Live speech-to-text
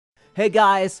Hey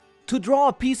guys, to draw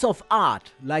a piece of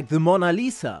art like the Mona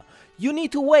Lisa, you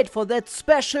need to wait for that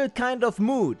special kind of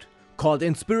mood called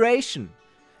inspiration.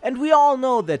 And we all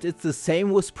know that it's the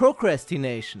same with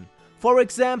procrastination. For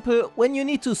example, when you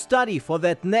need to study for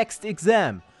that next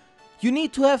exam, you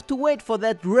need to have to wait for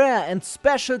that rare and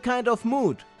special kind of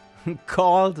mood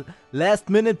called last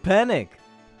minute panic.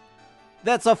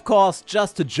 That's of course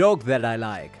just a joke that I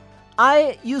like.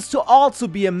 I used to also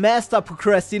be a master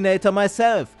procrastinator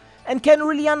myself and can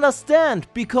really understand,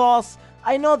 because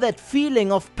I know that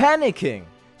feeling of panicking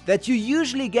that you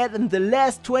usually get in the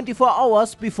last 24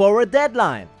 hours before a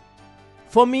deadline.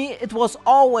 For me, it was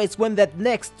always when that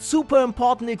next super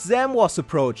important exam was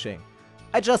approaching.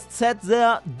 I just sat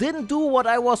there, didn't do what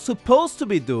I was supposed to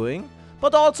be doing,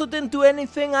 but also didn't do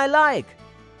anything I like.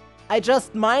 I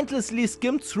just mindlessly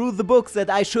skimmed through the books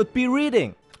that I should be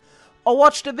reading, or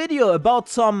watched a video about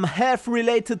some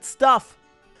health-related stuff.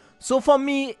 So for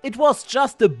me, it was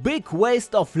just a big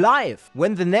waste of life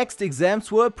when the next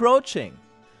exams were approaching.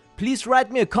 Please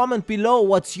write me a comment below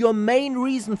what's your main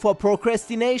reason for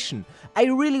procrastination. I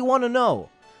really want to know.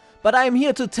 But I'm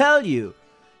here to tell you,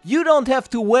 you don't have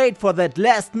to wait for that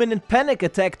last minute panic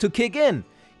attack to kick in,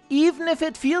 even if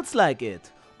it feels like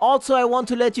it. Also, I want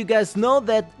to let you guys know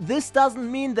that this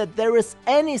doesn't mean that there is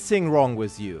anything wrong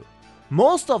with you.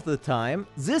 Most of the time,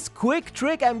 this quick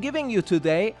trick I'm giving you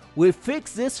today will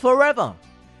fix this forever.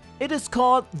 It is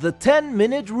called the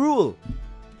 10-minute rule.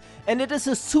 And it is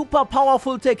a super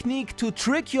powerful technique to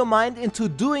trick your mind into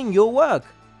doing your work.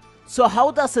 So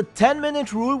how does a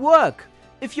 10-minute rule work?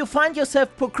 If you find yourself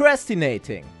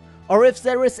procrastinating, or if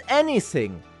there is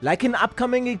anything, like an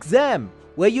upcoming exam,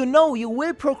 where you know you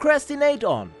will procrastinate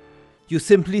on, you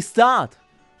simply start,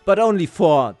 but only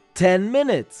for 10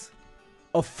 minutes.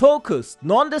 Of focused,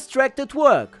 non-distracted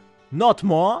work. Not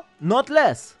more, not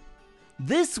less.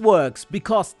 This works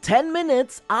because 10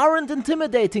 minutes aren't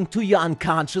intimidating to your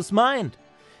unconscious mind.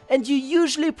 And you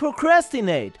usually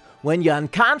procrastinate when your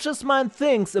unconscious mind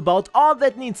thinks about all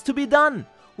that needs to be done,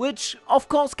 which of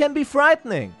course can be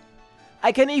frightening.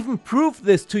 I can even prove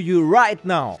this to you right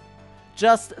now.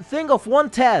 Just think of one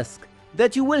task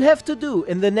that you will have to do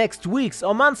in the next weeks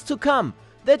or months to come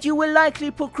that you will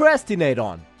likely procrastinate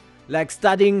on. Like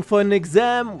studying for an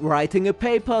exam, writing a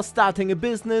paper, starting a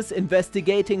business,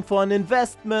 investigating for an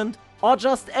investment, or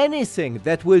just anything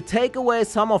that will take away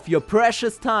some of your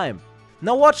precious time.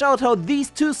 Now watch out how these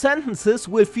two sentences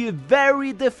will feel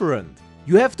very different.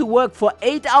 You have to work for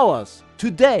 8 hours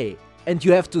today and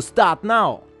you have to start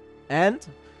now. And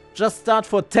just start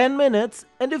for 10 minutes,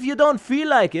 and if you don't feel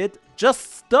like it,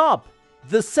 just stop.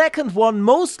 The second one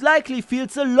most likely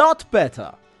feels a lot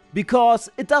better, because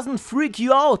it doesn't freak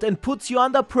you out and puts you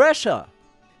under pressure.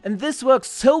 And this works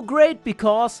so great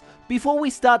because before we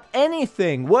start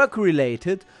anything work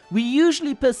related, we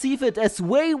usually perceive it as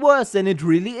way worse than it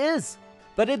really is.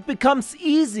 But it becomes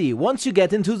easy once you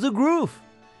get into the groove.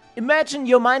 Imagine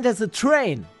your mind as a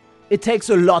train. It takes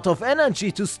a lot of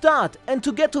energy to start and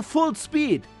to get to full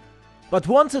speed. But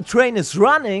once a train is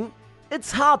running,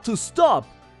 it's hard to stop.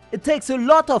 It takes a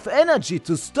lot of energy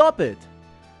to stop it.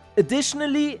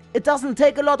 Additionally, it doesn't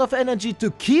take a lot of energy to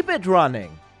keep it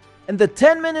running. And the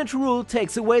 10-minute rule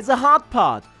takes away the hard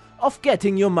part of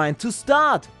getting your mind to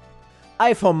start.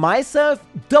 I for myself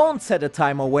don't set a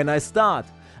timer when I start.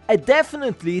 I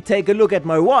definitely take a look at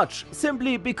my watch,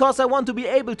 simply because I want to be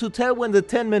able to tell when the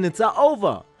 10 minutes are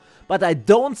over. But I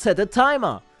don't set a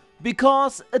timer,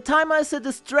 because a timer is a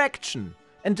distraction.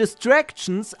 And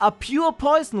distractions are pure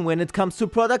poison when it comes to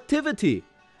productivity.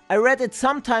 I read it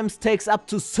sometimes takes up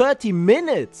to 30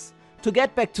 minutes to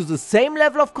get back to the same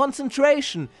level of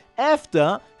concentration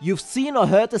after you've seen or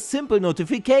heard a simple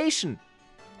notification.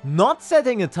 Not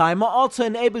setting a timer also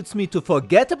enables me to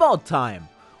forget about time,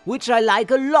 which I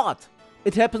like a lot.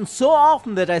 It happens so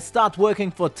often that I start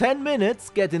working for 10 minutes,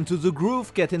 get into the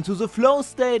groove, get into the flow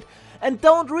state, and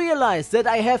don't realize that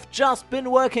I have just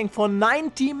been working for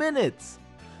 90 minutes.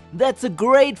 That's a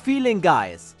great feeling,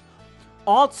 guys.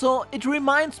 Also, it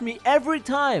reminds me every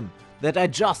time that I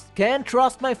just can't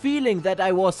trust my feeling that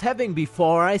I was having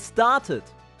before I started.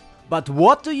 But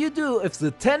what do you do if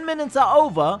the 10 minutes are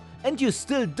over and you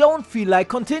still don't feel like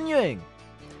continuing?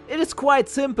 It is quite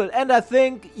simple, and I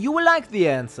think you will like the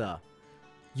answer.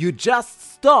 You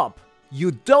just stop.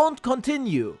 You don't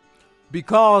continue.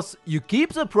 Because you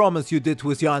keep the promise you did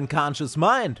with your unconscious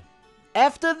mind.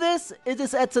 After this, it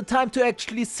is at the time to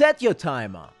actually set your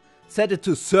timer. Set it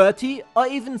to 30 or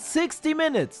even 60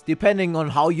 minutes, depending on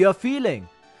how you're feeling.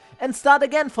 And start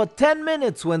again for 10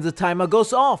 minutes when the timer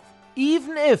goes off.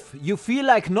 Even if you feel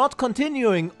like not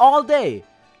continuing all day,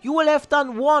 you will have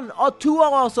done 1 or 2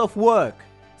 hours of work.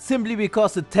 simply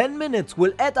because the 10 minutes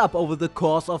will add up over the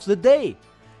course of the day.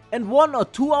 And 1 or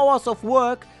 2 hours of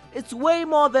work, it's way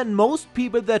more than most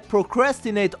people that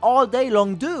procrastinate all day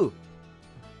long do.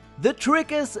 The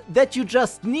trick is that you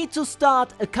just need to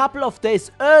start a couple of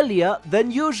days earlier than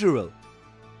usual,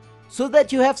 so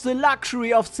that you have the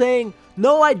luxury of saying,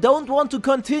 no, I don't want to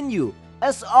continue,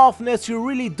 as often as you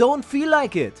really don't feel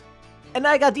like it. And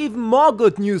I got even more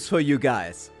good news for you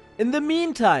guys. In the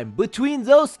meantime, between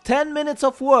those 10 minutes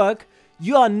of work,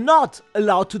 you are not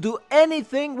allowed to do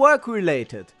anything work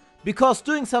related, because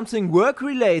doing something work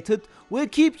related will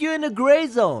keep you in a gray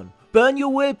zone, burn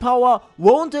your willpower,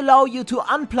 won't allow you to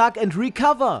unplug and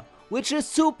recover, which is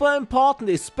super important,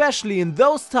 especially in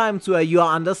those times where you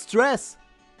are under stress.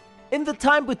 In the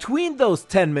time between those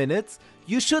 10 minutes,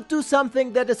 you should do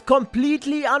something that is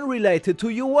completely unrelated to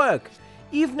your work,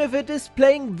 even if it is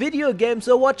playing video games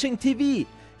or watching TV.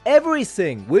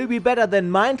 Everything will be better than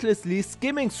mindlessly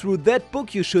skimming through that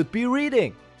book you should be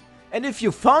reading. And if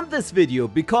you found this video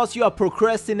because you are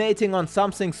procrastinating on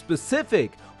something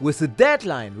specific with a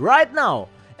deadline right now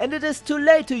and it is too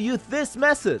late to use this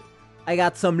method, I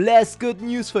got some less good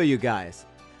news for you guys.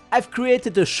 I've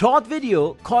created a short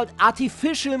video called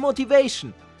Artificial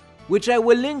Motivation, which I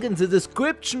will link in the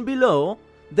description below,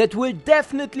 that will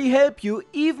definitely help you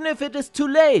even if it is too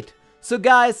late. So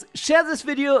guys, share this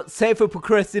video, save a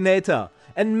procrastinator,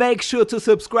 and make sure to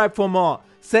subscribe for more.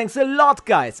 Thanks a lot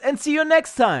guys, and see you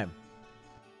next time.